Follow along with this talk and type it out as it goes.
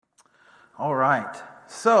All right.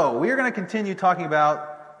 So we are going to continue talking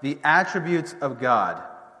about the attributes of God.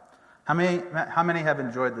 How many have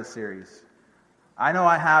enjoyed this series? I know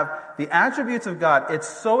I have. The attributes of God, it's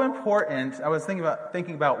so important. I was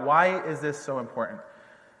thinking about why is this so important?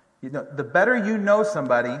 You know, the better you know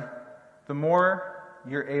somebody, the more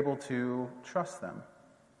you're able to trust them.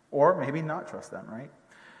 Or maybe not trust them, right?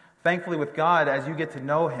 Thankfully with God, as you get to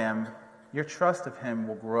know Him, your trust of Him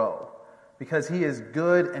will grow. Because He is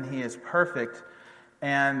good and He is perfect.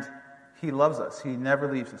 And He loves us. He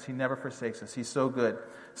never leaves us. He never forsakes us. He's so good.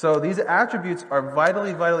 So these attributes are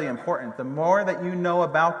vitally, vitally important. The more that you know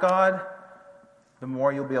about God, the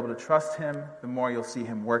more you'll be able to trust Him. The more you'll see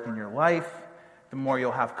Him work in your life. The more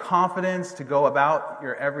you'll have confidence to go about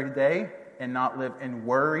your everyday and not live in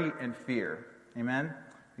worry and fear. Amen?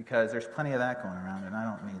 Because there's plenty of that going around, and I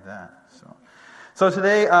don't need that. So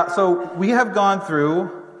today, we have gone through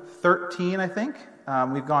 13, I think.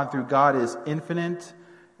 We've gone through God is infinite,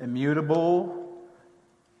 immutable.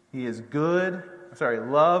 He is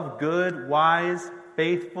love, good, wise,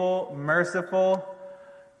 faithful, merciful,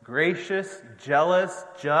 gracious, jealous,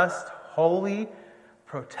 just, holy,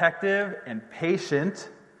 protective, and patient.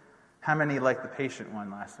 How many liked the patient one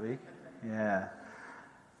last week? Yeah.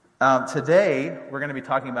 Today, we're going to be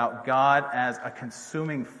talking about God as a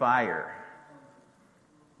consuming fire.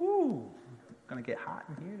 Woo! It's going to get hot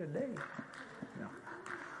in here today. No.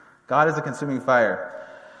 God is a consuming fire.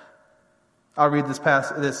 I'll read this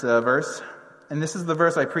verse. And this is the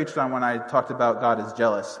verse I preached on when I talked about God is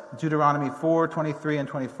jealous. Deuteronomy 4:23 and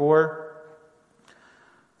 24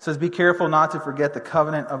 says, "Be careful not to forget the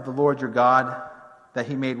covenant of the Lord your God that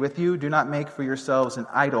He made with you. Do not make for yourselves an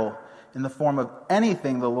idol in the form of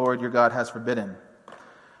anything the Lord your God has forbidden."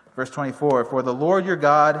 Verse 24, "For the Lord your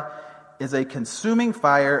God is a consuming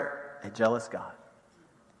fire, a jealous God."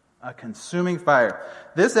 A consuming fire.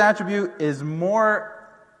 This attribute is more,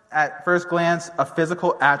 at first glance, a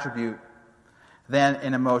physical attribute than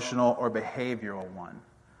an emotional or behavioral one.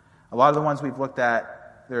 A lot of the ones we've looked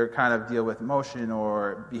at, they're kind of deal with emotion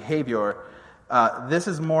or behavior. This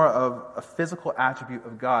is more of a physical attribute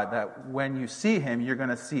of God, that when you see Him, you're going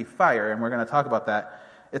to see fire, and we're going to talk about that.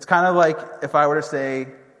 It's kind of like if I were to say,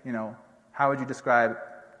 how would you describe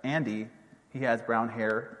Andy? He has brown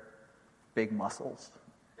hair, big muscles.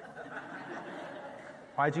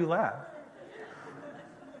 Why'd you laugh?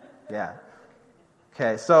 Yeah.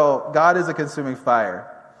 Okay, so God is a consuming fire.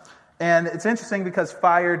 And it's interesting because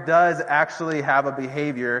fire does actually have a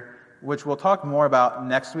behavior, which we'll talk more about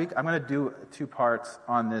next week. I'm going to do 2 parts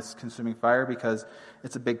on this consuming fire because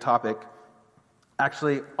it's a big topic.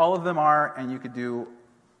 Actually, all of them are, and you could do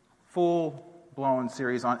full-blown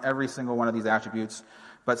series on every single one of these attributes.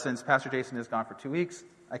 But since Pastor Jason is gone for 2 weeks,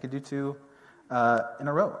 I could do 2 in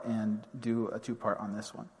a row and do a 2-part on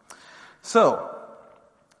this one. So,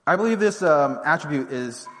 I believe this attribute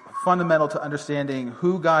is fundamental to understanding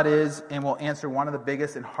who God is, and will answer one of the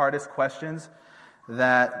biggest and hardest questions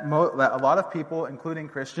that a lot of people, including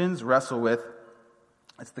Christians, wrestle with.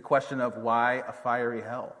 It's the question of why a fiery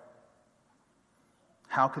hell?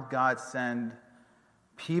 How could God send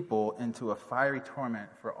people into a fiery torment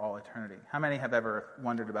for all eternity? How many have ever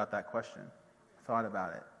wondered about that question? Thought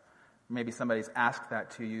about it? Maybe somebody's asked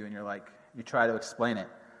that to you and you try to explain it.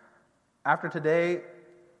 After today,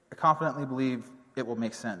 I confidently believe it will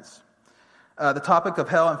make sense. The topic of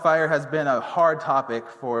hell and fire has been a hard topic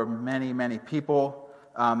for many, many people.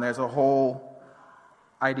 There's a whole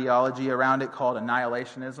ideology around it called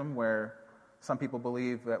annihilationism, where some people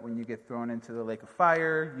believe that when you get thrown into the lake of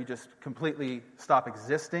fire, you just completely stop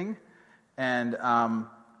existing. And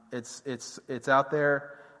it's out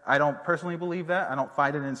there. I don't personally believe that. I don't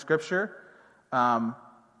find it in Scripture,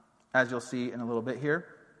 as you'll see in a little bit here.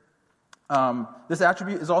 This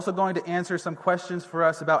attribute is also going to answer some questions for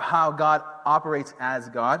us about how God operates as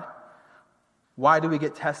God. Why do we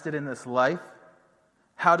get tested in this life?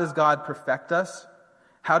 How does God perfect us?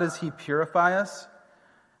 How does He purify us?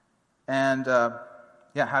 And how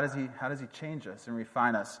does He change us and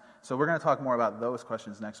refine us? So we're going to talk more about those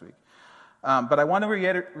questions next week. But I want to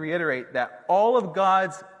reiterate that all of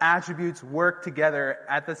God's attributes work together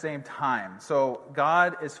at the same time. So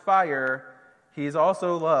God is fire. He's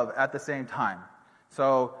also love at the same time.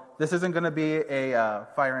 So this isn't going to be a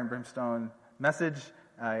fire and brimstone message.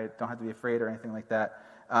 I don't have to be afraid or anything like that.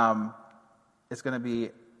 It's going to be,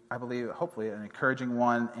 I believe, hopefully an encouraging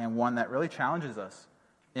one, and one that really challenges us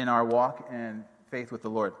in our walk and faith with the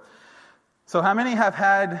Lord. So how many have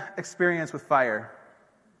had experience with fire?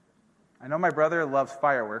 I know my brother loves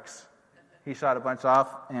fireworks. He shot a bunch off,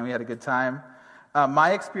 and we had a good time.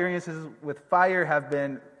 My experiences with fire have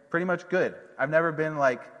been pretty much good. I've never been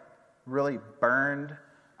really burned.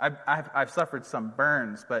 I've suffered some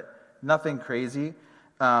burns, but nothing crazy.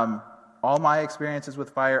 All my experiences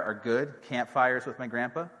with fire are good. Campfires with my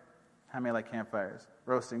grandpa. How many like campfires?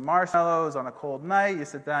 Roasting marshmallows on a cold night. You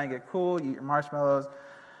sit down, you get cool, you eat your marshmallows.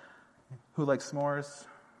 Who likes s'mores?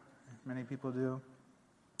 Many people do.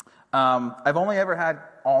 I've only ever had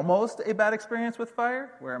almost a bad experience with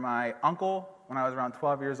fire, where my uncle, when I was around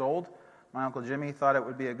 12 years old, my Uncle Jimmy thought it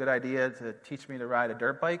would be a good idea to teach me to ride a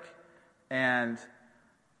dirt bike. And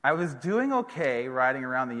I was doing okay riding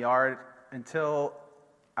around the yard until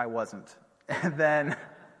I wasn't. And then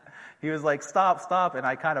he was like, stop, and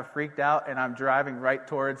I kind of freaked out, and I'm driving right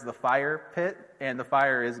towards the fire pit, and the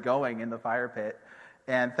fire is going in the fire pit.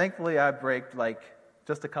 And thankfully I braked like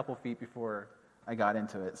just a couple feet before I got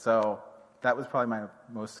into it. So that was probably my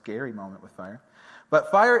most scary moment with fire. But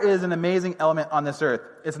fire is an amazing element on this earth.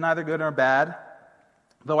 It's neither good nor bad,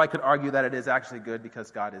 though I could argue that it is actually good because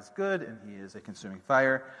God is good and he is a consuming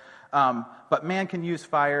fire. But man can use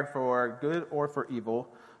fire for good or for evil,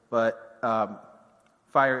 but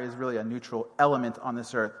fire is really a neutral element on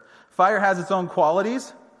this earth. Fire has its own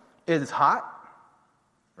qualities. It is hot,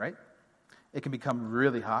 right? It can become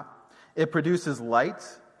really hot. It produces light.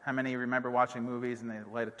 How many remember watching movies and they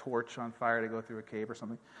light a torch on fire to go through a cave or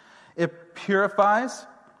something? It purifies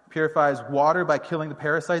water by killing the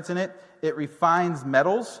parasites in it. It refines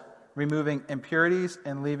metals, removing impurities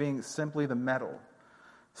and leaving simply the metal.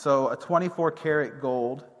 So a 24-karat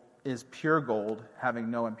gold is pure gold, having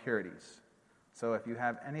no impurities. So if you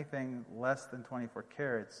have anything less than 24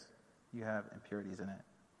 carats, you have impurities in it.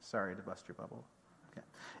 Sorry to bust your bubble. Okay.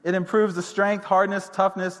 It improves the strength, hardness,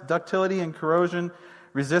 toughness, ductility, and corrosion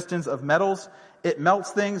resistance of metals. It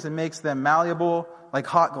melts things and makes them malleable, like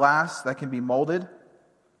hot glass that can be molded.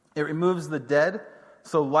 It removes the dead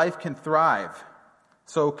so life can thrive.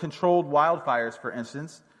 So controlled wildfires, for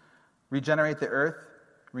instance, regenerate the earth,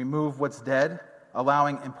 remove what's dead,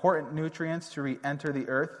 allowing important nutrients to re-enter the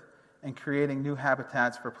earth, and creating new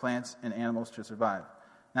habitats for plants and animals to survive.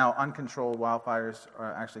 Now, uncontrolled wildfires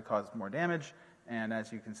actually cause more damage, and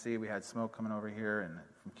as you can see, we had smoke coming over here and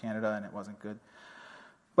from Canada, and it wasn't good.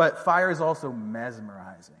 But fire is also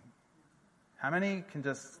mesmerizing. How many can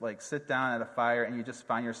just like sit down at a fire and you just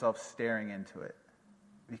find yourself staring into it?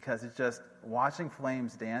 Because it's just, watching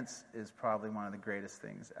flames dance is probably one of the greatest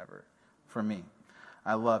things ever for me.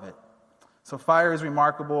 I love it. So fire is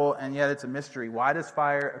remarkable, and yet it's a mystery. Why does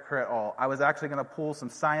fire occur at all? I was actually going to pull some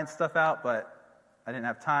science stuff out, but I didn't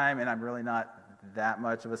have time, and I'm really not that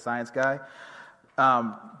much of a science guy.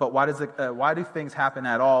 But why do things happen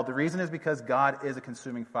at all? The reason is because God is a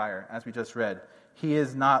consuming fire, as we just read. He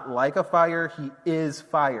is not like a fire, he is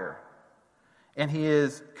fire. And he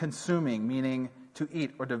is consuming, meaning to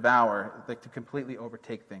eat or devour, like to completely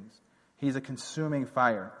overtake things. He's a consuming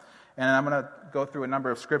fire. And I'm going to go through a number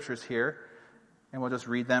of scriptures here, and we'll just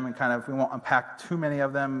read them and we won't unpack too many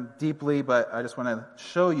of them deeply, but I just want to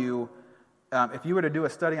show you, if you were to do a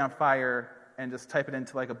study on fire and just type it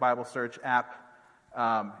into like a Bible search app,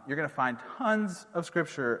 you're going to find tons of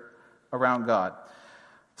scripture around God.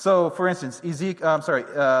 So, for instance, Exodus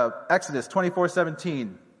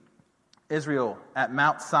 24:17, Israel at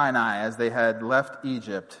Mount Sinai, as they had left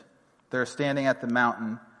Egypt, they're standing at the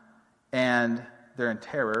mountain, and they're in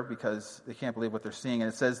terror because they can't believe what they're seeing.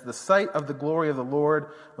 And it says, the sight of the glory of the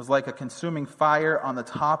Lord was like a consuming fire on the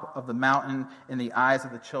top of the mountain in the eyes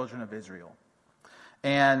of the children of Israel.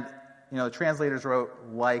 And, the translators wrote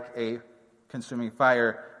like a consuming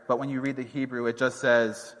fire, but when you read the Hebrew, it just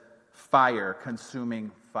says fire,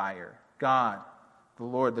 consuming fire. God, the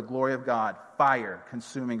Lord, the glory of God, fire,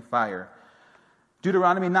 consuming fire.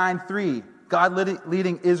 Deuteronomy 9:3, God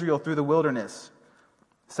leading Israel through the wilderness,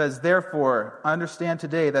 says, therefore, understand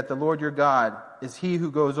today that the Lord your God is he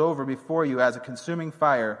who goes over before you as a consuming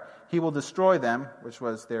fire. He will destroy them, which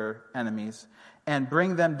was their enemies, and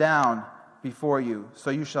bring them down before you.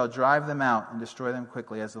 So you shall drive them out and destroy them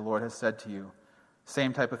quickly, as the Lord has said to you.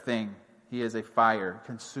 Same type of thing. He is a fire,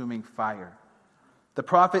 consuming fire. The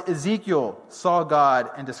prophet Ezekiel saw God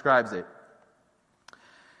and describes it.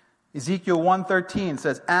 Ezekiel 1:13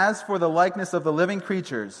 says, as for the likeness of the living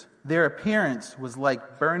creatures, their appearance was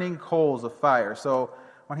like burning coals of fire. So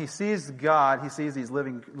when he sees God, he sees these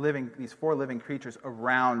these four living creatures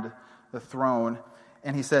around the throne,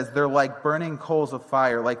 and he says they're like burning coals of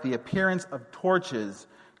fire, like the appearance of torches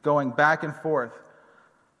going back and forth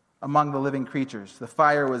among the living creatures. The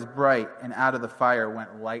fire was bright, and out of the fire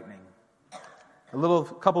went lightning. A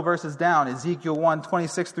couple verses down, Ezekiel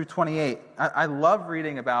 1:26 through 28. I love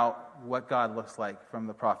reading about what God looks like from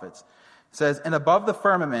the prophets. It says, and above the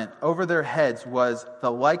firmament, over their heads, was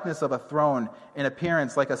the likeness of a throne, in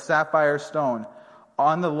appearance like a sapphire stone.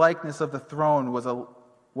 On the likeness of the throne was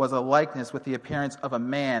a likeness with the appearance of a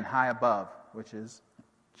man high above, which is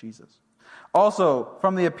Jesus. Also,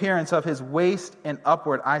 from the appearance of his waist and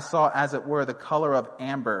upward, I saw, as it were, the color of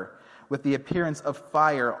amber, with the appearance of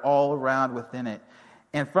fire all around within it.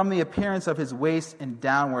 And from the appearance of his waist and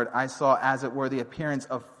downward, I saw, as it were, the appearance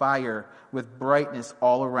of fire, with brightness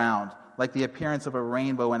all around, like the appearance of a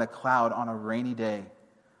rainbow in a cloud on a rainy day.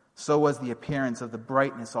 So was the appearance of the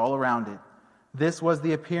brightness all around it. This was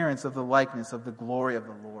the appearance of the likeness of the glory of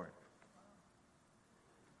the Lord.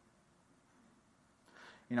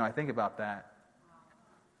 You know, I think about that.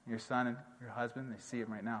 Your son and your husband, they see it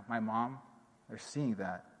right now. My mom, they're seeing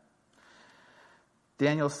that.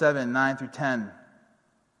 Daniel 7, 9 through 10.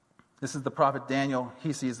 This is the prophet Daniel.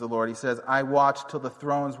 He sees the Lord. He says, I watched till the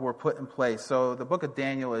thrones were put in place. So the book of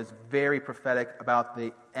Daniel is very prophetic about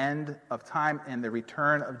the end of time and the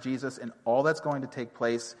return of Jesus and all that's going to take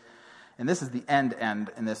place. And this is the end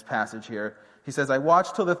in this passage here. He says, I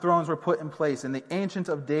watched till the thrones were put in place, and the Ancient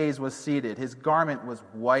of Days was seated. His garment was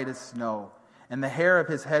white as snow, and the hair of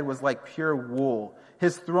his head was like pure wool.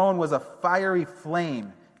 His throne was a fiery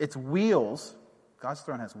flame. Its wheels, God's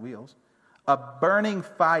throne has wheels, a burning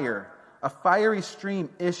fire, a fiery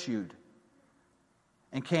stream issued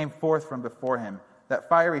and came forth from before him. That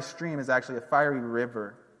fiery stream is actually a fiery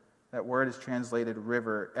river. That word is translated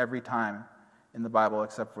river every time in the Bible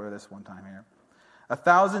except for this one time here.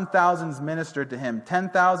 1,000 thousands ministered to him.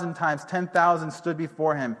 10,000 times 10,000 stood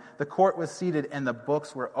before him. The court was seated and the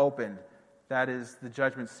books were opened. That is the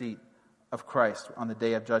judgment seat of Christ on the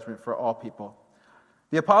day of judgment for all people.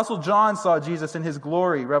 The Apostle John saw Jesus in his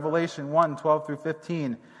glory, Revelation 1, 12 through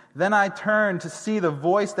 15. Then I turned to see the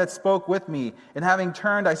voice that spoke with me. And having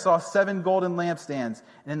turned, I saw 7 golden lampstands.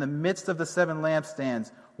 And in the midst of the 7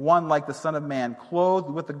 lampstands, one like the Son of Man, clothed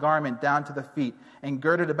with the garment down to the feet, and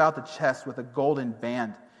girded about the chest with a golden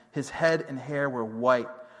band. His head and hair were white,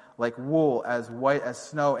 like wool, as white as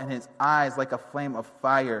snow, and his eyes like a flame of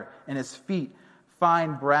fire, and his feet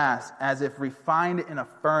fine brass, as if refined in a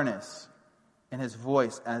furnace, and his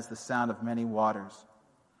voice as the sound of many waters.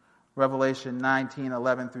 Revelation 19,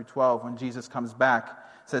 11 through 12, when Jesus comes back,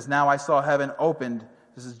 says, Now I saw heaven opened,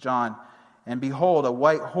 this is John, and behold, a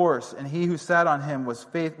white horse, and he who sat on him was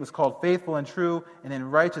called Faithful and True, and in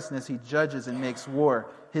righteousness he judges and makes war.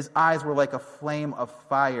 His eyes were like a flame of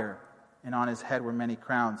fire, and on his head were many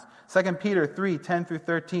crowns. 2 Peter 3, 10 through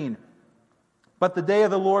 13. But the day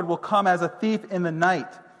of the Lord will come as a thief in the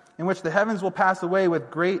night, in which the heavens will pass away with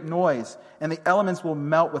great noise, and the elements will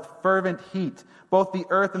melt with fervent heat. Both the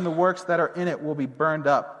earth and the works that are in it will be burned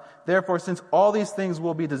up. Therefore, since all these things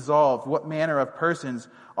will be dissolved, what manner of persons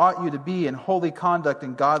ought you to be in holy conduct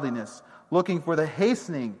and godliness, looking for the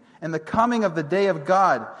hastening and the coming of the day of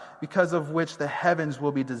God, because of which the heavens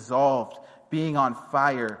will be dissolved, being on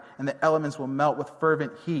fire, and the elements will melt with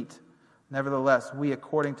fervent heat. Nevertheless, we,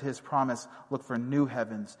 according to his promise, look for new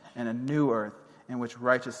heavens and a new earth in which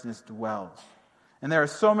righteousness dwells. And there are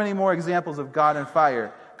so many more examples of God and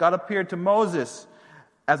fire. God appeared to Moses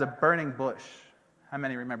as a burning bush. How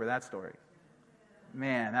many remember that story?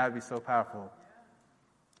 Man, that would be so powerful.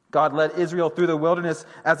 God led Israel through the wilderness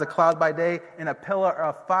as a cloud by day and a pillar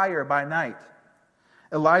of fire by night.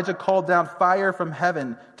 Elijah called down fire from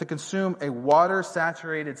heaven to consume a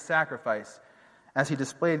water-saturated sacrifice as he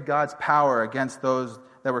displayed God's power against those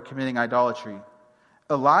that were committing idolatry.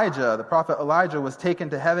 Elijah, the prophet Elijah, was taken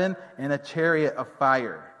to heaven in a chariot of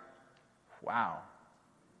fire. Wow.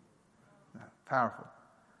 Powerful.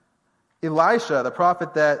 Elisha, the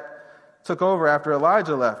prophet that took over after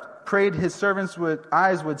Elijah left, prayed his servants'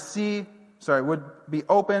 eyes would be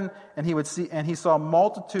open, and he would see, and he saw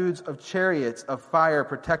multitudes of chariots of fire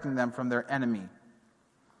protecting them from their enemy.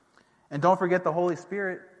 And don't forget the Holy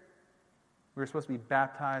Spirit. We were supposed to be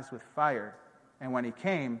baptized with fire. And when he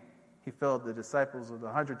came, he filled the disciples of the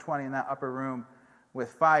 120 in that upper room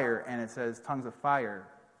with fire, and it says tongues of fire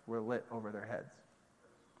were lit over their heads.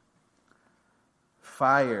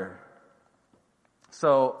 Fire.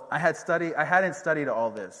 So I hadn't studied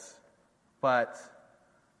all this, but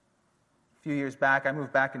a few years back, I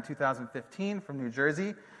moved back in 2015 from New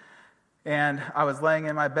Jersey, and I was laying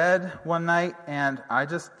in my bed one night, and I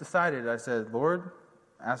just decided, I said, Lord,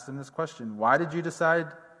 asked him this question, why did you decide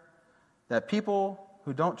that people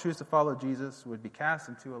who don't choose to follow Jesus would be cast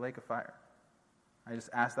into a lake of fire? I just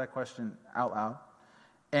asked that question out loud.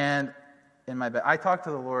 And in my bed, I talk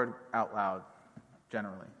to the Lord out loud,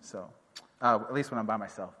 generally, so at least when I'm by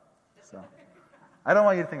myself. So I don't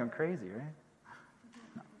want you to think I'm crazy,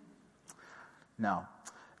 right? No.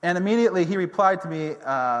 And immediately he replied to me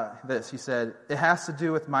this. He said, "It has to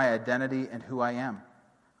do with my identity and who I am.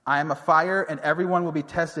 I am a fire, and everyone will be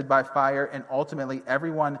tested by fire, and ultimately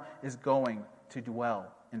everyone is going to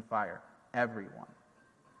dwell in fire." Everyone.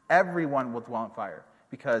 Everyone will dwell in fire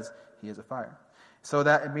because he is a fire. So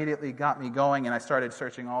that immediately got me going, and I started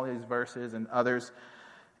searching all these verses and others.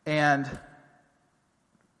 And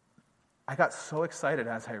I got so excited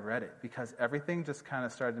as I read it because everything just kind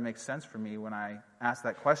of started to make sense for me when I asked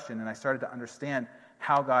that question, and I started to understand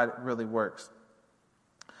how God really works.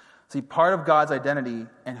 See, part of God's identity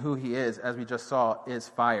and who he is, as we just saw, is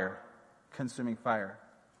fire, consuming fire.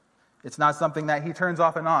 It's not something that he turns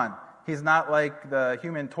off and on. He's not like the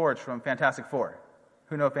Human Torch from Fantastic Four.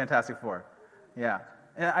 Who know Fantastic Four? Yeah.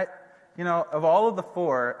 And of all of the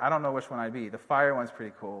four, I don't know which one I'd be. The fire one's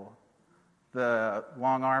pretty cool. The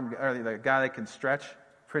long arm, or the guy that can stretch,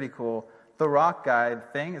 pretty cool. The rock guy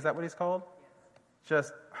thing, is that what he's called?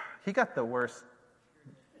 He got the worst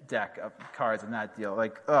deck of cards in that deal.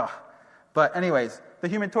 But anyways, the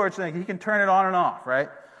Human Torch thing, he can turn it on and off, right?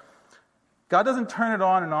 God doesn't turn it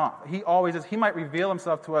on and off. He always is. He might reveal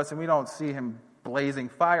himself to us and we don't see him blazing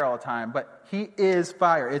fire all the time, but he is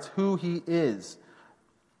fire. It's who he is.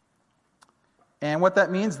 And what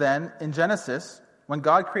that means then, in Genesis, when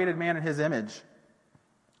God created man in his image,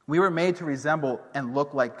 we were made to resemble and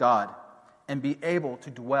look like God and be able to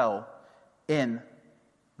dwell in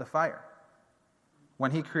the fire.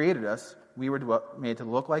 When he created us, we were made to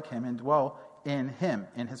look like him and dwell in him,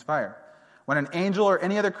 in his fire. When an angel or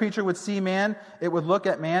any other creature would see man, it would look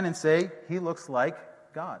at man and say, he looks like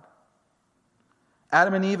God.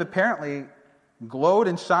 Adam and Eve apparently glowed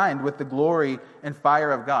and shined with the glory and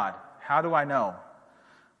fire of God. How do I know?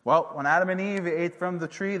 Well, when Adam and Eve ate from the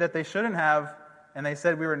tree that they shouldn't have, and they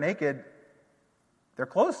said we were naked, their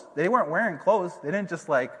clothes, they weren't wearing clothes. They didn't just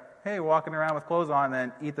walking around with clothes on and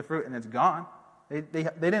then eat the fruit and it's gone. They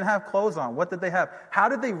didn't have clothes on. What did they have? How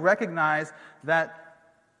did they recognize that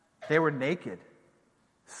they were naked?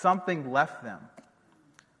 Something left them.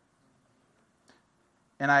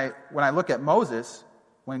 And when I look at Moses,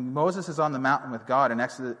 when Moses is on the mountain with God in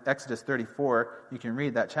Exodus 34, you can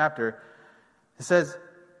read that chapter, it says,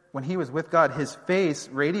 when he was with God, his face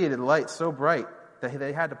radiated light so bright that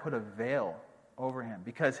they had to put a veil over him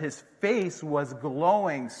because his face was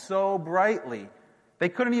glowing so brightly. They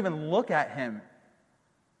couldn't even look at him.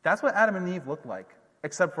 That's what Adam and Eve looked like,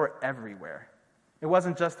 except for everywhere. It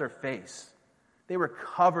wasn't just their face. They were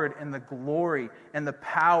covered in the glory and the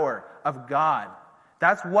power of God.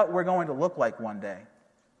 That's what we're going to look like one day.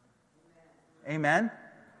 Amen?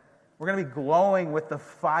 We're going to be glowing with the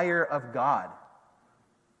fire of God.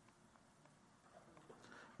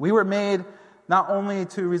 We were made not only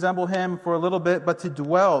to resemble him for a little bit, but to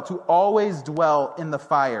always dwell in the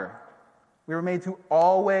fire. We were made to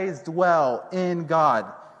always dwell in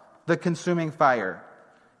God, the consuming fire.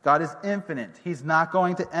 God is infinite. He's not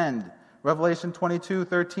going to end. Revelation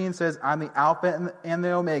 22:13 says, I'm the Alpha and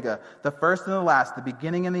the Omega, the first and the last, the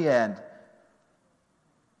beginning and the end.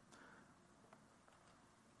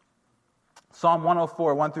 Psalm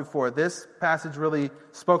 104, 1-4. This passage really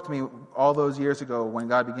spoke to me all those years ago when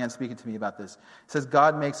God began speaking to me about this. It says,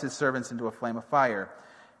 God makes his servants into a flame of fire.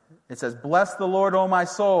 It says, bless the Lord, O my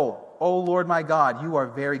soul. O Lord my God, you are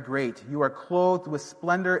very great. You are clothed with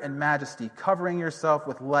splendor and majesty, covering yourself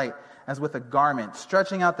with light as with a garment,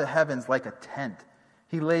 stretching out the heavens like a tent.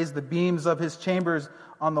 He lays the beams of his chambers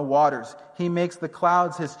on the waters. He makes the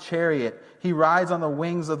clouds his chariot. He rides on the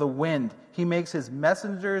wings of the wind. He makes his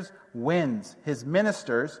messengers winds, his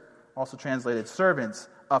ministers, also translated servants,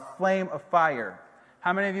 a flame of fire.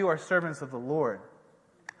 How many of you are servants of the Lord?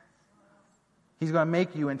 He's going to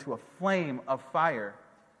make you into a flame of fire.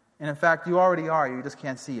 And in fact, you already are. You just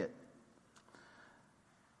can't see it.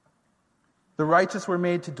 The righteous were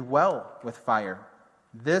made to dwell with fire.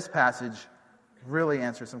 This passage really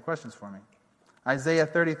answers some questions for me. Isaiah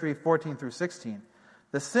 33:14-16.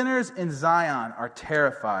 The sinners in Zion are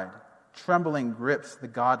terrified. Trembling grips the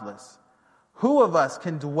godless. Who of us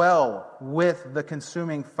can dwell with the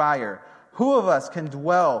consuming fire? Who of us can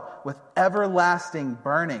dwell with everlasting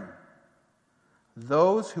burning?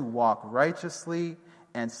 Those who walk righteously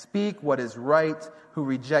and speak what is right, who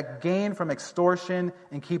reject gain from extortion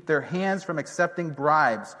and keep their hands from accepting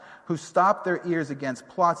bribes, who stop their ears against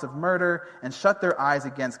plots of murder and shut their eyes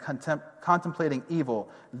against contemplating evil.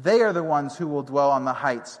 They are the ones who will dwell on the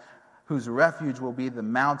heights, whose refuge will be the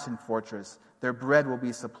mountain fortress. Their bread will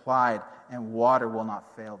be supplied, and water will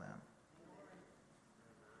not fail them.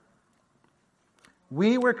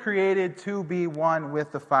 We were created to be one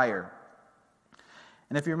with the fire.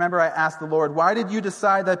 And if you remember, I asked the Lord, why did you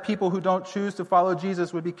decide that people who don't choose to follow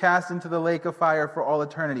Jesus would be cast into the lake of fire for all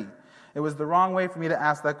eternity? It was the wrong way for me to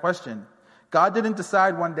ask that question. God didn't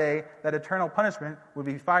decide one day that eternal punishment would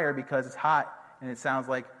be fire because it's hot and it sounds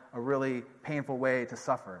like a really painful way to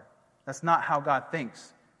suffer. That's not how God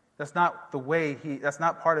thinks. That's not that's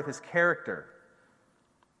not part of his character.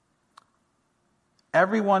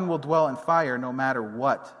 Everyone will dwell in fire no matter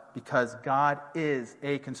what, because God is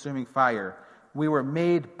a consuming fire. We were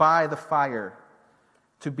made by the fire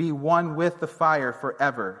to be one with the fire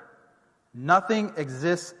forever. Nothing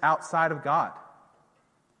exists outside of God.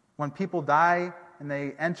 When people die and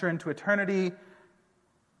they enter into eternity,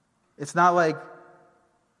 it's not like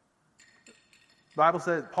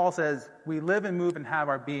Paul says, we live and move and have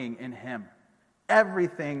our being in him.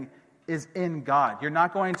 Everything is in God. You're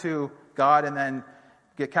not going to God and then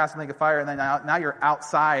get cast in the lake of fire and then now you're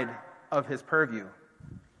outside of his purview.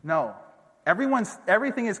 No.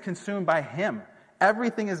 Everything is consumed by him.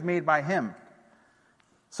 Everything is made by him.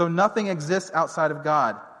 So nothing exists outside of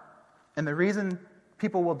God. And the reason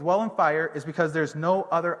people will dwell in fire is because there's no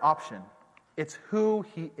other option. It's who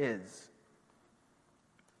he is.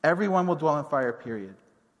 Everyone will dwell in fire, period.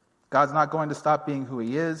 God's not going to stop being who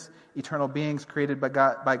he is. Eternal beings created by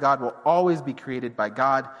God will always be created by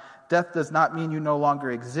God. Death does not mean you no longer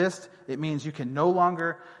exist. It means you can no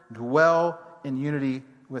longer dwell in unity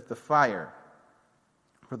with the fire.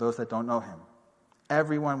 For those that don't know him,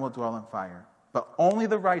 everyone will dwell in fire, but only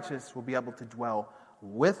the righteous will be able to dwell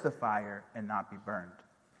with the fire and not be burned.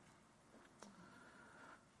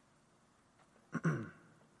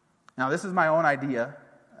 Now, this is my own idea.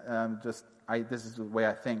 This is the way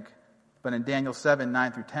I think. But in Daniel 7,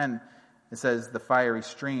 9 through 10, it says the fiery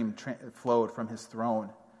stream flowed from his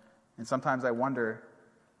throne. And sometimes I wonder,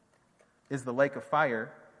 is the lake of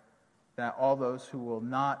fire that all those who will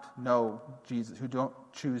not know Jesus, who don't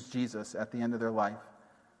choose Jesus at the end of their life,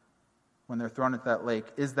 when they're thrown at that lake,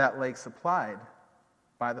 is that lake supplied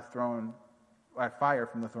by fire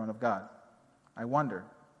from the throne of God? I wonder.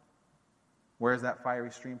 Where is that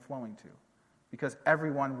fiery stream flowing to? Because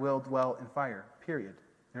everyone will dwell in fire, period.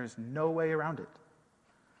 There's no way around it.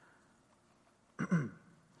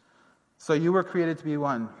 So you were created to be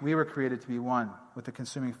one. We were created to be one with the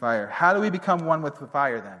consuming fire. How do we become one with the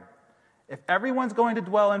fire then? If everyone's going to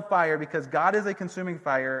dwell in fire because God is a consuming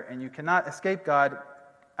fire and you cannot escape God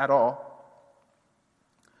at all,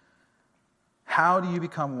 how do you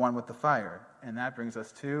become one with the fire? And that brings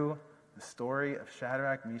us to the story of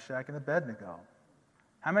Shadrach, Meshach, and Abednego.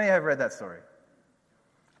 How many have read that story?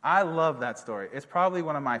 I love that story. It's probably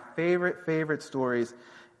one of my favorite stories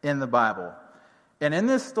in the Bible. And in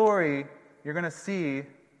this story, you're going to see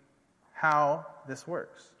how this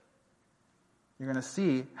works. You're going to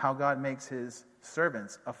see how God makes his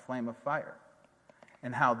servants a flame of fire,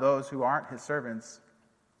 and how those who aren't his servants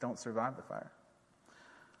don't survive the fire.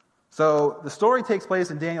 So the story takes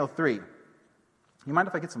place in Daniel 3. You mind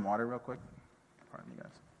if I get some water real quick? Pardon me,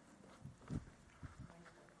 guys.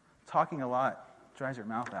 Talking a lot dries your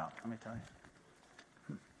mouth out, let me tell you.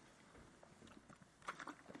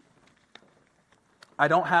 I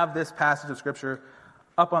don't have this passage of Scripture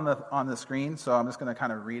up on the screen, so I'm just going to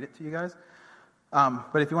kind of read it to you guys.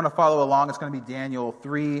 But if you want to follow along, it's going to be Daniel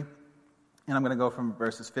 3, and I'm going to go from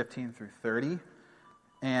verses 15 through 30.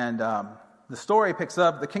 And the story picks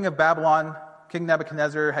up, the king of Babylon, King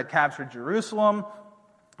Nebuchadnezzar, had captured Jerusalem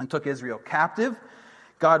and took Israel captive.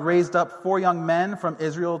 God raised up 4 young men from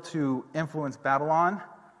Israel to influence Babylon.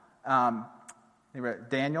 They were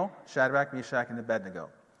Daniel, Shadrach, Meshach, and Abednego.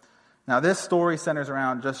 Now this story centers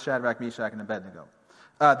around just Shadrach, Meshach, and Abednego.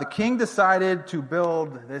 The king decided to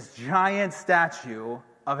build this giant statue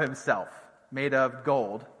of himself made of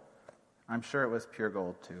gold. I'm sure it was pure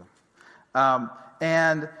gold too.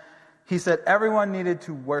 And he said everyone needed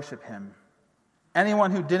to worship him.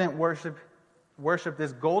 Anyone who didn't worship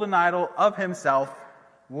this golden idol of himself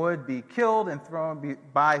would be killed and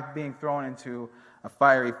by being thrown into a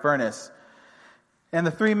fiery furnace. And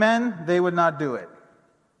the 3 men, they would not do it.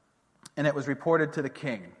 And it was reported to the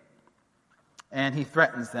king. And he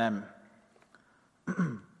threatens them.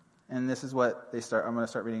 And this is what they start. I'm going to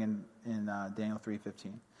start reading in Daniel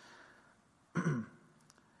 3:15.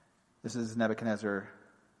 This is Nebuchadnezzar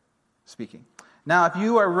speaking. Now, if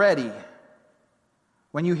you are ready,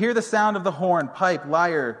 when you hear the sound of the horn, pipe,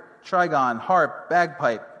 lyre, trigon, harp,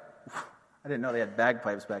 bagpipe. I didn't know they had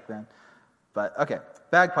bagpipes back then. But, okay,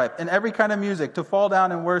 bagpipe, and every kind of music, to fall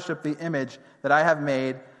down and worship the image that I have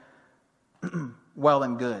made, well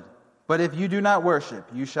and good. But if you do not worship,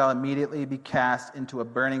 you shall immediately be cast into a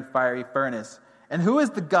burning fiery furnace. And who is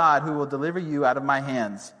the God who will deliver you out of my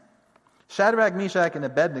hands? Shadrach, Meshach, and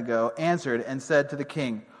Abednego answered and said to the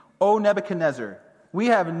king, O Nebuchadnezzar, we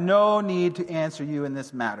have no need to answer you in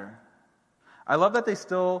this matter. I love that they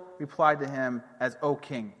still replied to him as O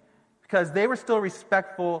king, because they were still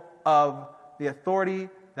respectful of the authority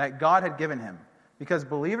that God had given him. Because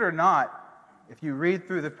believe it or not, if you read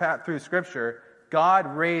through Scripture,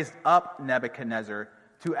 God raised up Nebuchadnezzar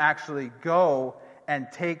to actually go and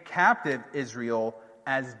take captive Israel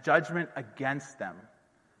as judgment against them.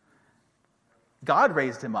 God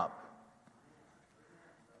raised him up,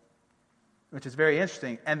 which is very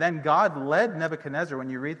interesting. And then God led Nebuchadnezzar, when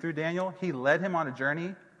you read through Daniel, he led him on a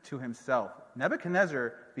journey to himself.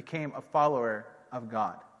 Nebuchadnezzar became a follower of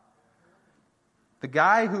God. The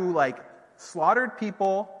guy who slaughtered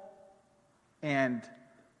people and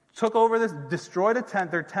took over destroyed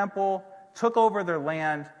their temple, took over their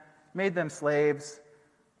land, made them slaves.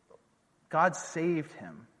 God saved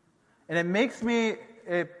him. And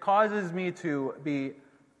it causes me to be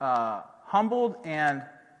humbled and,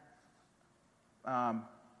 I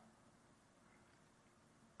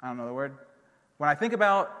don't know the word. When I think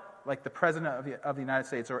about the President of the United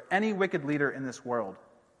States or any wicked leader in this world,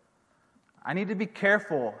 I need to be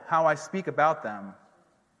careful how I speak about them,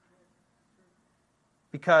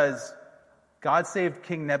 because God saved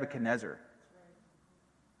King Nebuchadnezzar.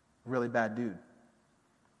 Really bad dude.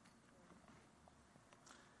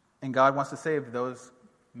 And God wants to save those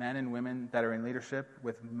men and women that are in leadership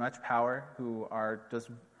with much power who are just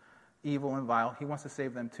evil and vile. He wants to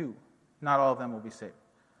save them too. Not all of them will be saved,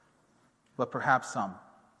 but perhaps some.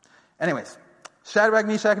 Anyways, Shadrach,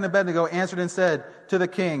 Meshach, and Abednego answered and said to the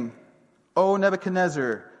king, O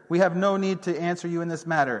Nebuchadnezzar, we have no need to answer you in this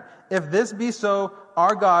matter. If this be so,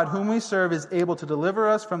 our God, whom we serve, is able to deliver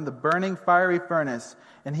us from the burning fiery furnace,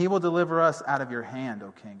 and he will deliver us out of your hand,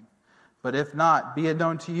 O king. But if not, be it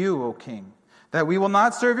known to you, O king, that we will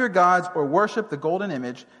not serve your gods or worship the golden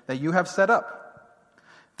image that you have set up.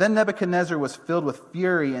 Then Nebuchadnezzar was filled with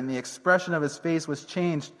fury, and the expression of his face was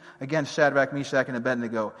changed against Shadrach, Meshach, and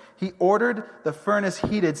Abednego. He ordered the furnace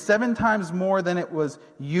heated 7 times more than it was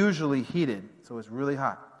usually heated. So it was really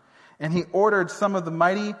hot. And he ordered some of the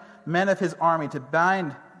mighty men of his army to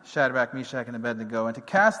bind Shadrach, Meshach, and Abednego, and to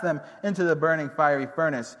cast them into the burning fiery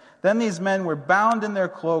furnace. Then these men were bound in their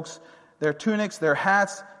cloaks, their tunics, their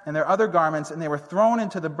hats, and their other garments, and they were thrown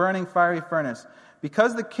into the burning fiery furnace.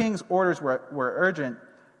 Because the king's orders were urgent,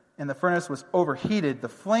 and the furnace was overheated, the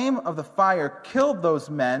flame of the fire killed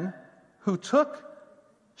those men who took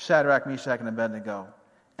Shadrach, Meshach, and Abednego.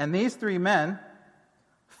 And these 3 men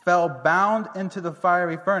fell bound into the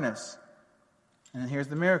fiery furnace. And here's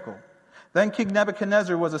the miracle. Then King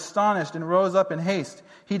Nebuchadnezzar was astonished and rose up in haste.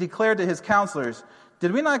 He declared to his counselors,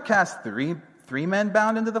 Did we not cast three men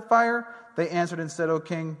bound into the fire? They answered and said, O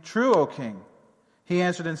king, true, O king. He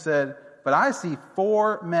answered and said, But I see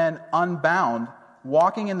 4 men unbound,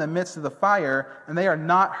 walking in the midst of the fire, and they are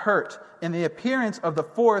not hurt, and the appearance of the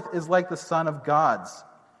 4th is like the Son of God's.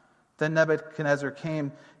 Then Nebuchadnezzar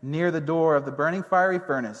came near the door of the burning fiery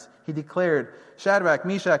furnace. He declared, Shadrach,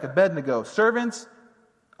 Meshach, Abednego, servants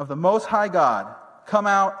of the Most High God, come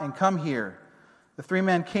out and come here. The 3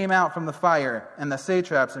 men came out from the fire, and the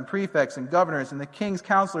satraps and prefects and governors and the king's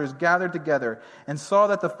counselors gathered together and saw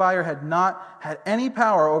that the fire had not had any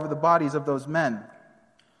power over the bodies of those men.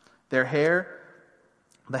 The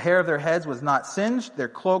hair of their heads was not singed, their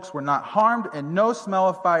cloaks were not harmed, and no smell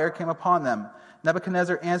of fire came upon them.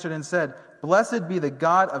 Nebuchadnezzar answered and said, Blessed be the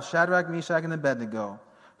God of Shadrach, Meshach, and Abednego,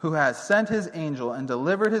 who has sent his angel and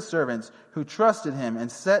delivered his servants who trusted him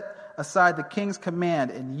and set aside the king's command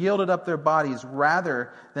and yielded up their bodies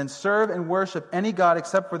rather than serve and worship any god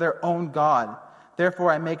except for their own God. Therefore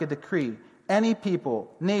I make a decree. Any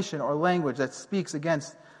people, nation, or language that speaks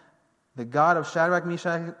against the God of Shadrach,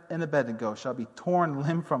 Meshach, and Abednego shall be torn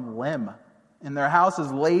limb from limb, and their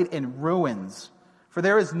houses laid in ruins. For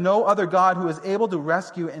there is no other God who is able to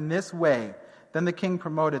rescue in this way. Then the king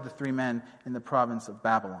promoted the 3 men in the province of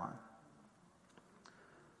Babylon.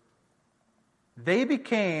 They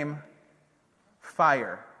became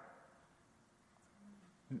fire.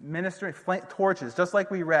 Ministering torches, just like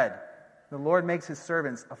we read. The Lord makes his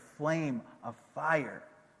servants a flame of fire.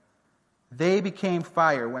 They became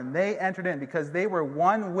fire. When they entered in, because they were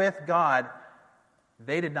one with God,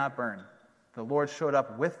 they did not burn. The Lord showed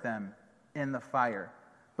up with them in the fire.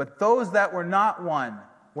 But those that were not one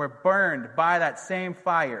were burned by that same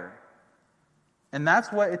fire. And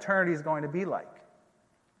that's what eternity is going to be like.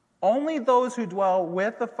 Only those who dwell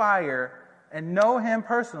with the fire and know him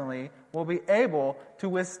personally will be able to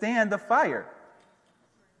withstand the fire.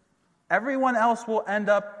 Everyone else will end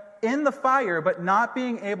up in the fire, but not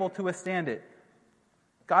being able to withstand it.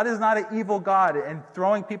 God is not an evil God and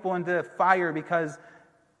throwing people into fire because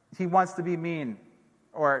he wants to be mean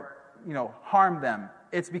or, harm them.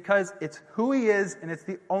 It's because it's who he is, and it's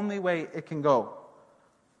the only way it can go.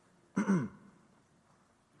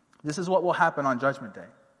 This is what will happen on Judgment Day.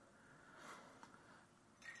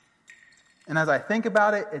 And as I think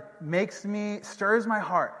about it, it stirs my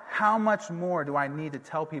heart. How much more do I need to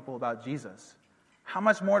tell people about Jesus? How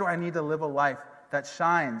much more do I need to live a life that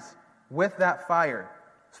shines with that fire,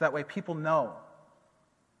 so that way people know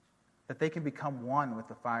that they can become one with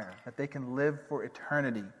the fire, that they can live for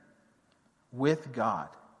eternity with God.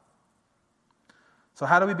 So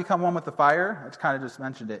how do we become one with the fire? I kind of just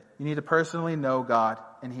mentioned it. You need to personally know God,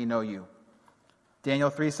 and he know you. Daniel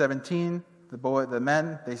 3:17, the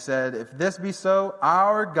men, they said, if this be so,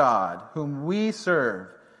 our God, whom we serve,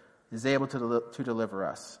 is able to deliver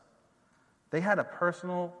us. They had a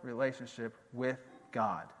personal relationship with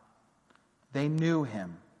God. They knew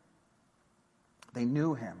him. They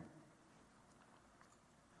knew him.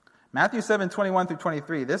 Matthew 7:21 through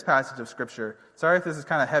 23, this passage of Scripture, sorry if this is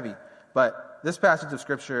kind of heavy, but this passage of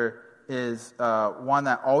Scripture is one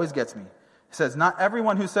that always gets me. It says, not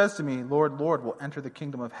everyone who says to me, Lord, Lord, will enter the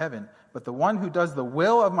kingdom of heaven, but the one who does the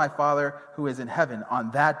will of my Father who is in heaven.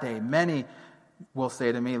 On that day, many will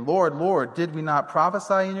say to me, Lord, Lord, did we not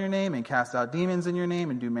prophesy in your name and cast out demons in your name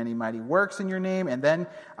and do many mighty works in your name? And then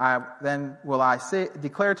will I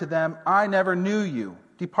declare to them, I never knew you.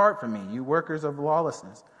 Depart from me, you workers of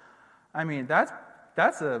lawlessness. I mean,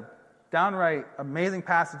 that's a downright amazing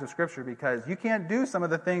passage of Scripture, because you can't do some of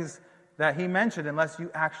the things that he mentioned unless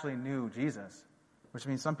you actually knew Jesus, which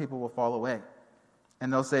means some people will fall away.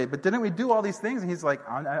 And they'll say, but didn't we do all these things? And he's like,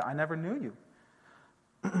 I never knew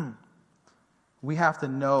you. We have to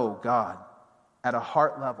know God at a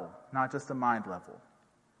heart level, not just a mind level.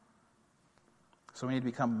 So we need to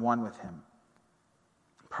become one with him.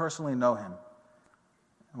 Personally know him.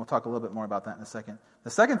 And we'll talk a little bit more about that in a second. The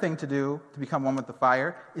second thing to do to become one with the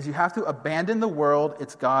fire is you have to abandon the world,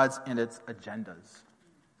 its gods, and its agendas.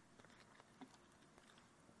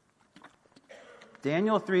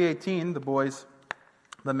 Daniel 3:18, the boys,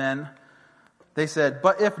 the men, they said,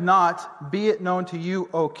 but if not, be it known to you,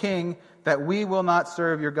 O king, that we will not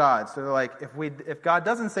serve your gods. So they're like, if God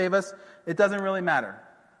doesn't save us, it doesn't really matter.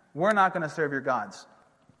 We're not going to serve your gods.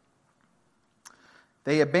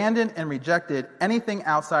 They abandoned and rejected anything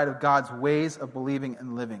outside of God's ways of believing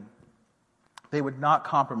and living. They would not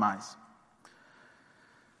compromise.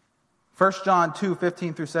 1 John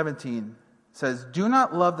 2:15 through 17 says, do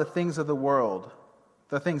not love the things of the world,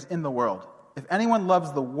 the things in the world. If anyone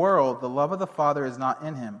loves the world, the love of the Father is not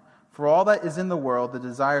in him. For all that is in the world, the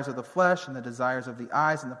desires of the flesh and the desires of the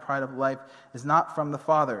eyes and the pride of life, is not from the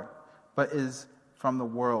Father, but is from the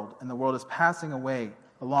world. And the world is passing away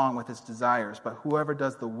along with its desires, but whoever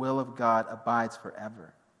does the will of God abides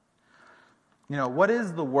forever. What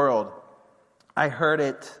is the world? I heard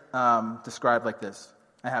it described like this.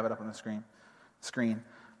 I have it up on the screen.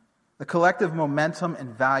 The collective momentum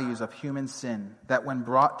and values of human sin that, when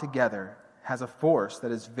brought together, has a force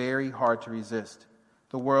that is very hard to resist.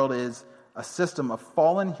 The world is a system of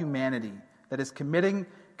fallen humanity that is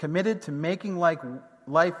committed to making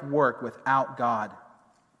life work without God.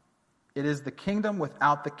 It is the kingdom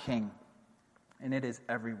without the king, and it is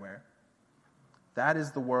everywhere. That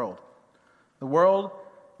is the world. The world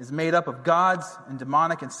is made up of gods and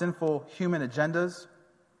demonic and sinful human agendas.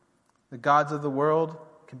 The gods of the world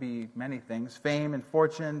can be many things: fame and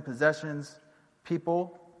fortune, possessions,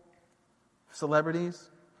 people, celebrities.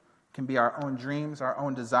 Can be our own dreams, our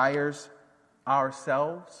own desires,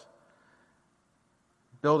 ourselves,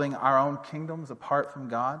 building our own kingdoms apart from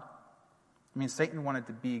God. I mean, Satan wanted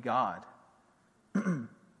to be God.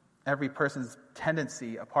 Every person's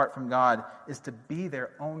tendency apart from God is to be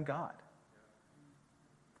their own God.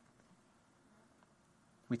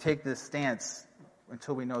 We take this stance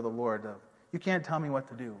until we know the Lord of, you can't tell me what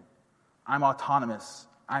to do. I'm autonomous.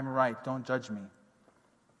 I'm right. Don't judge me.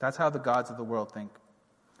 That's how the gods of the world think.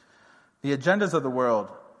 The agendas of the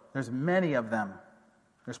world, there's many of them.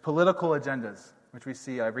 There's political agendas, which we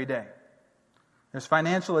see every day. There's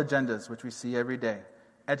financial agendas, which we see every day.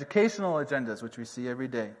 Educational agendas, which we see every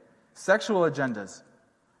day. Sexual agendas.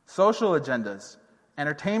 Social agendas.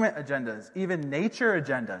 Entertainment agendas. Even nature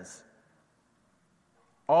agendas.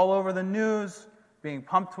 All over the news, being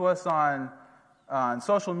pumped to us on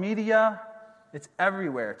social media. It's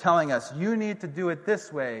everywhere, telling us, you need to do it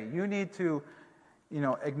this way. You need to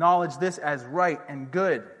acknowledge this as right and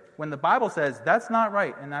good, when the Bible says that's not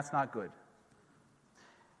right and that's not good.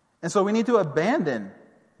 And so we need to abandon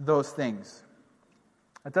those things.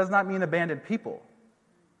 That does not mean abandon people.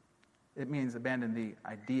 It means abandon the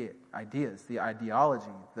ideas, the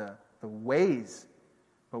ideology, the ways.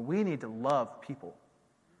 But we need to love people.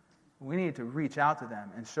 We need to reach out to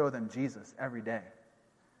them and show them Jesus every day,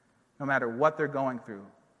 no matter what they're going through.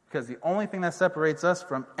 Because the only thing that separates us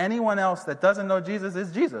from anyone else that doesn't know Jesus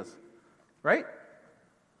is Jesus. Right?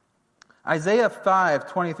 Isaiah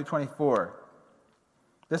 5:20-24.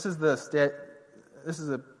 This is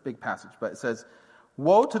a big passage, but it says,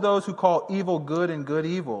 "Woe to those who call evil good and good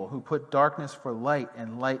evil, who put darkness for light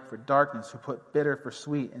and light for darkness, who put bitter for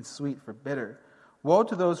sweet and sweet for bitter. Woe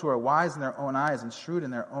to those who are wise in their own eyes and shrewd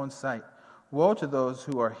in their own sight. Woe to those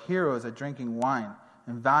who are heroes at drinking wine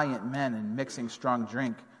and valiant men in mixing strong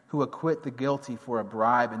drink, who acquit the guilty for a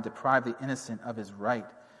bribe and deprive the innocent of his right.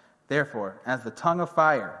 Therefore, as the tongue of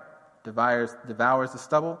fire devours the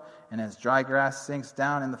stubble, and as dry grass sinks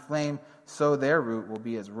down in the flame, so their root will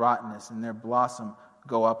be as rottenness, and their blossom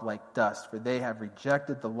go up like dust. For they have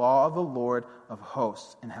rejected the law of the Lord of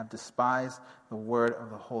hosts, and have despised the word of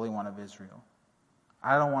the Holy One of Israel."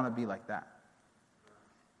 I don't want to be like that.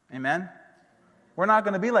 Amen? We're not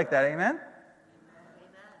going to be like that, amen?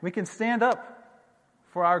 We can stand up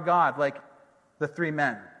for our God like the three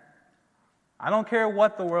men. I don't care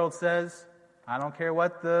what the world says. I don't care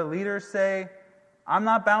what the leaders say. I'm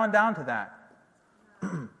not bowing down to that.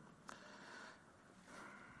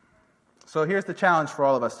 So here's the challenge for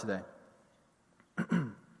all of us today.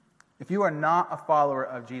 If you are not a follower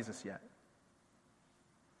of Jesus yet,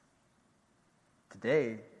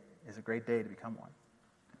 today is a great day to become one.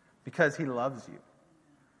 Because he loves you.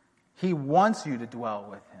 He wants you to dwell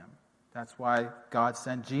with him. That's why God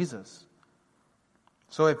sent Jesus.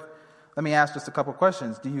 So let me ask just a couple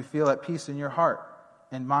questions. Do you feel at peace in your heart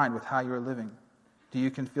and mind with how you are living? Do you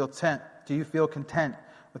feel content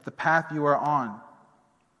with the path you are on?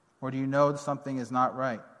 Or do you know something is not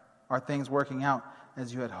right? Are things working out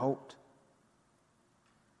as you had hoped?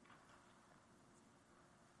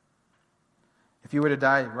 If you were to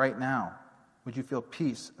die right now, would you feel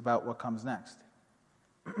peace about what comes next?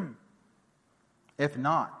 If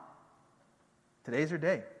not, today's your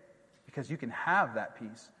day, because you can have that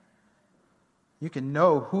peace. You can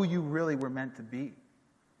know who you really were meant to be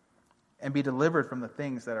and be delivered from the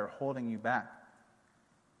things that are holding you back.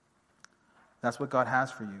 That's what God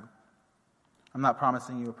has for you. I'm not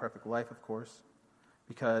promising you a perfect life, of course,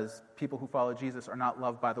 because people who follow Jesus are not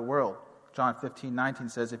loved by the world. John 15:19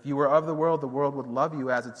 says, "If you were of the world would love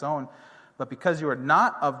you as its own. But because you are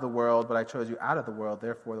not of the world, but I chose you out of the world,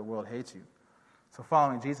 therefore the world hates you." So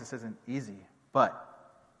following Jesus isn't easy, but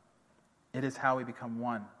it is how we become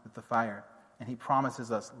one with the fire. And he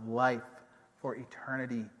promises us life for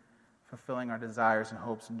eternity, fulfilling our desires and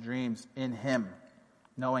hopes and dreams in him,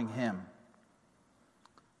 knowing him.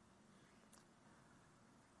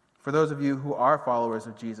 For those of you who are followers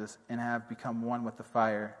of Jesus and have become one with the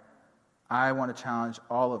fire, I want to challenge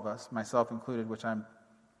all of us, myself included, which I'm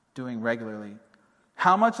doing regularly.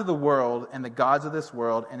 How much of the world and the gods of this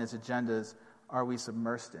world and its agendas are we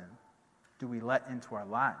submersed in? Do we let into our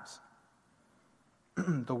lives?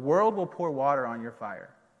 The world will pour water on your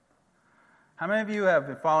fire. How many of you have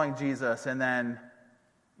been following Jesus and then,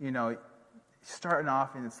 starting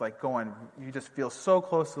off and it's like you just feel so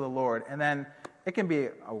close to the Lord, and then it can be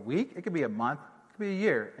a week, it could be a month, it could be a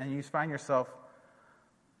year, and you find yourself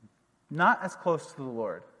not as close to the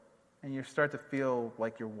Lord, and you start to feel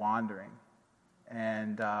like you're wandering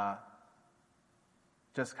and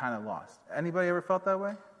just kind of lost. Anybody ever felt that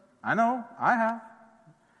way? I know, I have.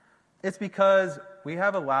 It's because we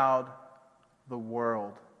have allowed the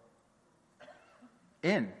world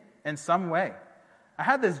in some way. I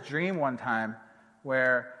had this dream one time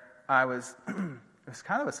where it was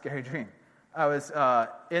kind of a scary dream. I was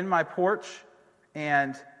in my porch,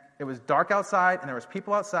 and it was dark outside, and there was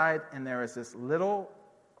people outside, and there was this little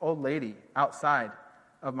old lady outside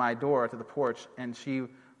of my door to the porch, and she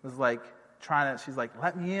was like she's like,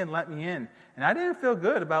 let me in. And I didn't feel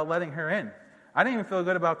good about letting her in. I didn't even feel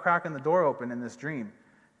good about cracking the door open in this dream.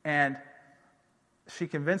 And she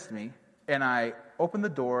convinced me, and I opened the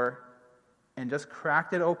door and just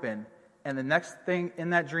cracked it open. And the next thing in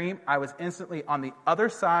that dream, I was instantly on the other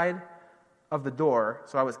side of the door.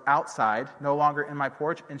 So I was outside, no longer in my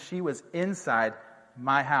porch, and she was inside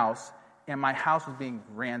my house, and my house was being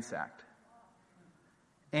ransacked.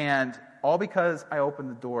 And all because I opened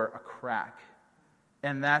the door a crack.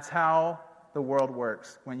 And that's how the world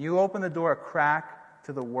works. When you open the door a crack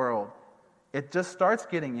to the world, it just starts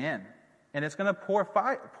getting in. And it's going to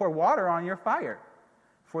pour water on your fire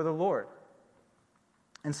for the Lord.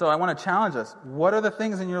 And so I want to challenge us. What are the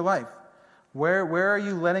things in your life? Where are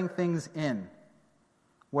you letting things in?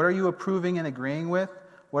 What are you approving and agreeing with?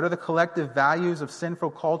 What are the collective values of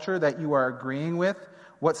sinful culture that you are agreeing with?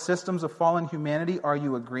 What systems of fallen humanity are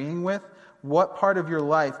you agreeing with? What part of your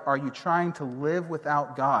life are you trying to live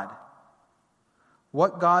without God?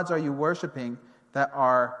 What gods are you worshiping that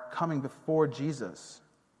are coming before Jesus?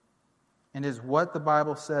 And is it what the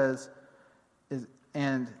Bible says is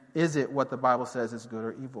good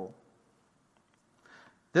or evil?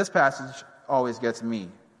 This passage always gets me.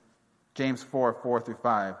 James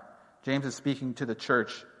 4:4-5. James is speaking to the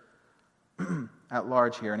church at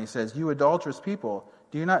large here, and he says, "You adulterous people,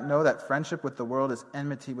 do you not know that friendship with the world is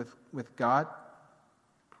enmity with God?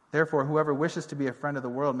 Therefore, whoever wishes to be a friend of the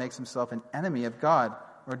world makes himself an enemy of God.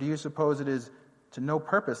 Or do you suppose it is to no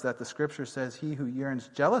purpose that the Scripture says he who yearns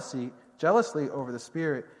jealously over the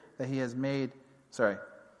Spirit that he has made..."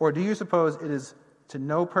 Or do you suppose it is to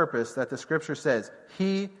no purpose that the Scripture says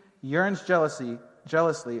he yearns jealously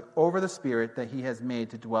over the Spirit that he has made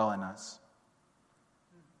to dwell in us?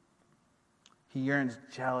 He yearns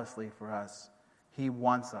jealously for us. He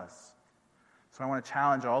wants us. So I want to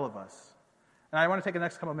challenge all of us. And I want to take the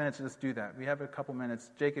next couple minutes to just do that. We have a couple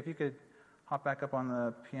minutes. Jake, if you could hop back up on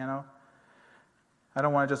the piano. I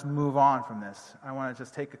don't want to just move on from this. I want to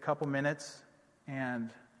just take a couple minutes,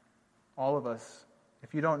 and all of us,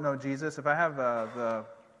 if you don't know Jesus, if I have the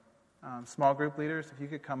small group leaders, if you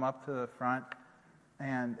could come up to the front.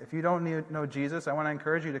 And if you don't know Jesus, I want to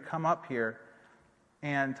encourage you to come up here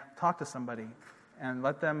and talk to somebody and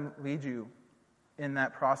let them lead you in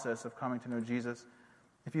that process of coming to know Jesus.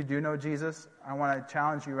 If you do know Jesus, I want to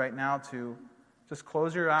challenge you right now to just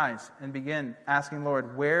close your eyes and begin asking,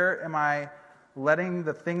 Lord, where am I letting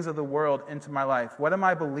the things of the world into my life? What am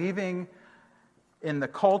I believing in the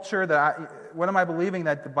culture what am I believing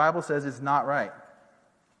that the Bible says is not right?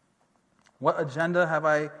 What agenda have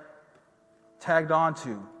I tagged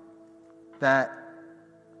onto that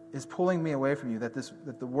is pulling me away from you, that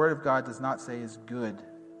the Word of God does not say is good?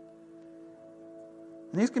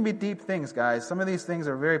 And these can be deep things, guys. Some of these things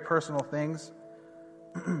are very personal things,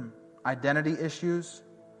 identity issues,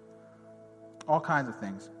 all kinds of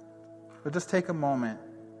things. But just take a moment.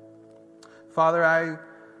 Father, I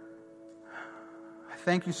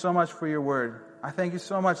thank you so much for your word. I thank you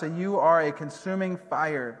so much that you are a consuming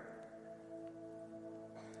fire.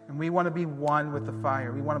 And we want to be one with the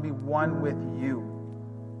fire. We want to be one with you.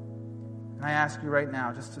 And I ask you right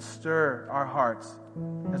now just to stir our hearts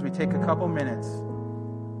as we take a couple minutes.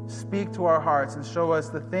 Speak to our hearts and show us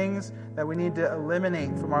the things that we need to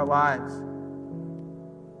eliminate from our lives.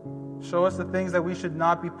 Show us the things that we should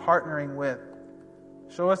not be partnering with.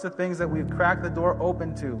 Show us the things that we've cracked the door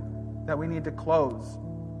open to, that we need to close.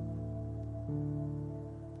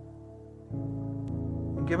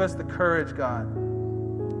 And give us the courage, God,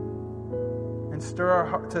 and stir our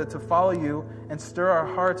heart to follow you, and stir our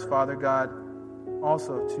hearts, Father God,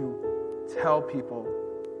 also to tell people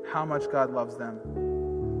how much God loves them.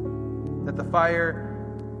 That the fire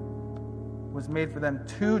was made for them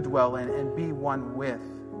to dwell in and be one with.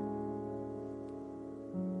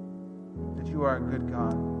 That you are a good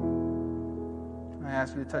God. And I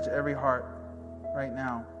ask you to touch every heart right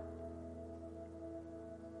now.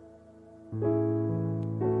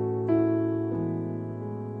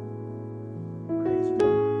 Praise you.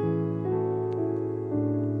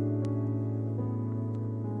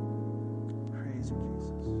 Praise you,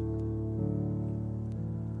 Jesus.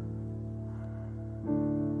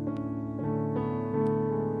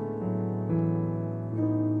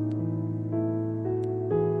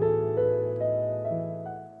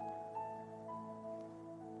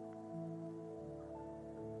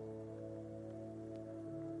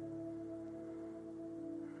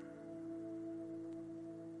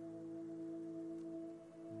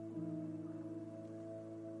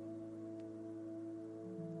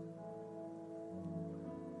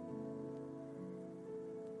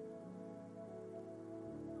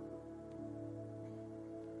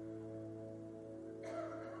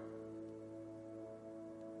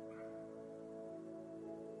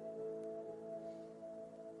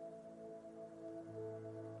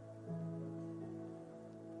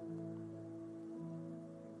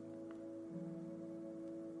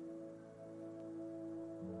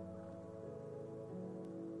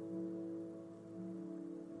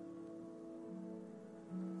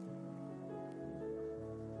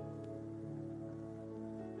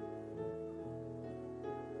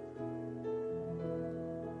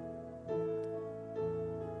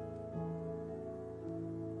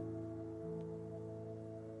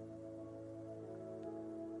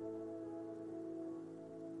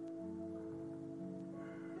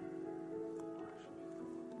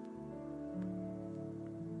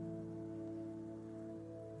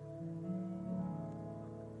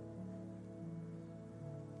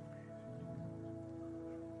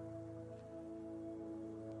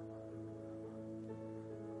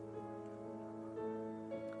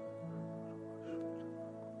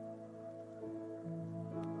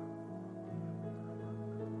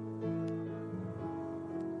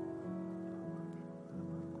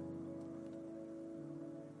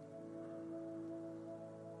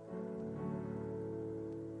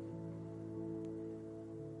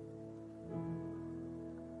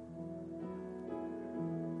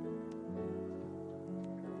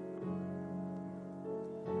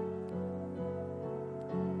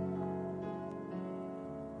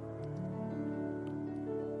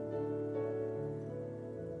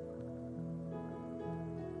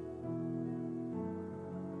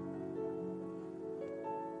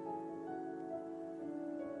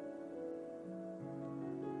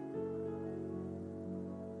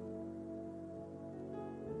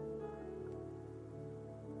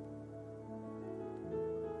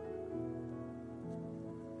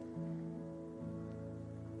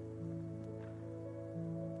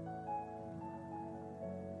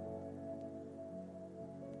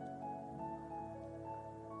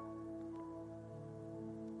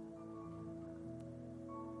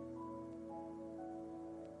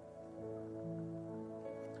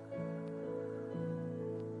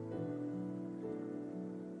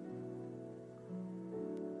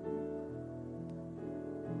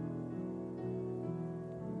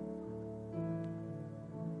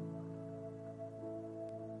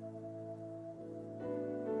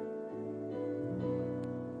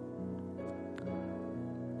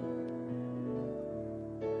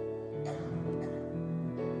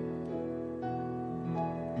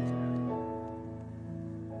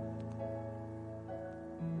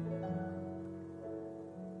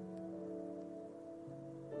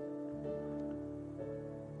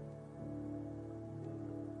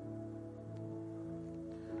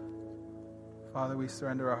 Father, we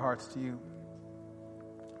surrender our hearts to you.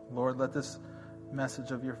 Lord, let this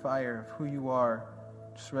message of your fire, of who you are,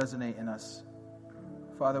 just resonate in us.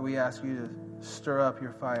 Father, we ask you to stir up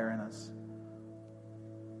your fire in us.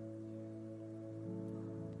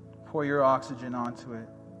 Pour your oxygen onto it,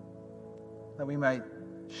 that we might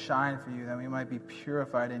shine for you, that we might be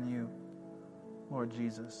purified in you, Lord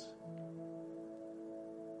Jesus.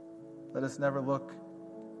 Let us never look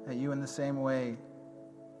at you in the same way,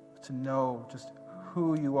 to know just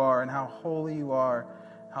who you are and how holy you are,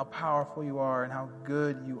 how powerful you are, and how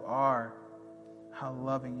good you are, how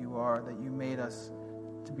loving you are, that you made us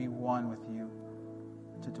to be one with you,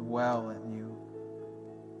 to dwell in you.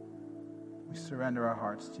 We surrender our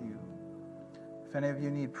hearts to you. If any of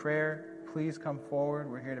you need prayer, please come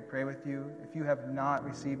forward. We're here to pray with you. If you have not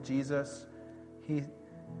received Jesus,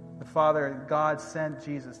 the Father, God sent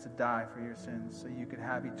Jesus to die for your sins so you could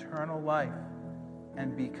have eternal life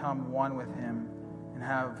and become one with him and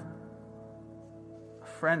have a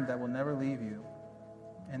friend that will never leave you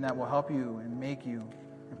and that will help you and make you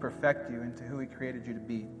and perfect you into who he created you to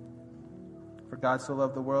be. For God so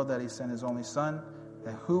loved the world that he sent his only Son,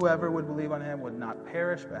 that whoever would believe on him would not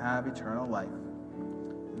perish but have eternal life.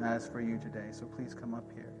 And that is for you today. So please come up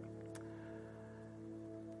here.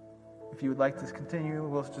 If you would like to continue,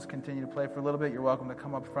 we'll just continue to play for a little bit. You're welcome to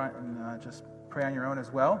come up front and just pray on your own as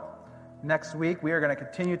well. Next week, we are going to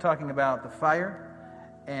continue talking about the fire,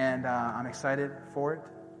 and I'm excited for it.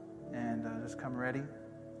 And just come ready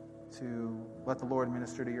to let the Lord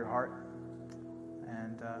minister to your heart.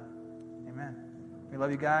 And amen. We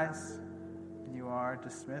love you guys, and you are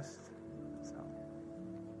dismissed.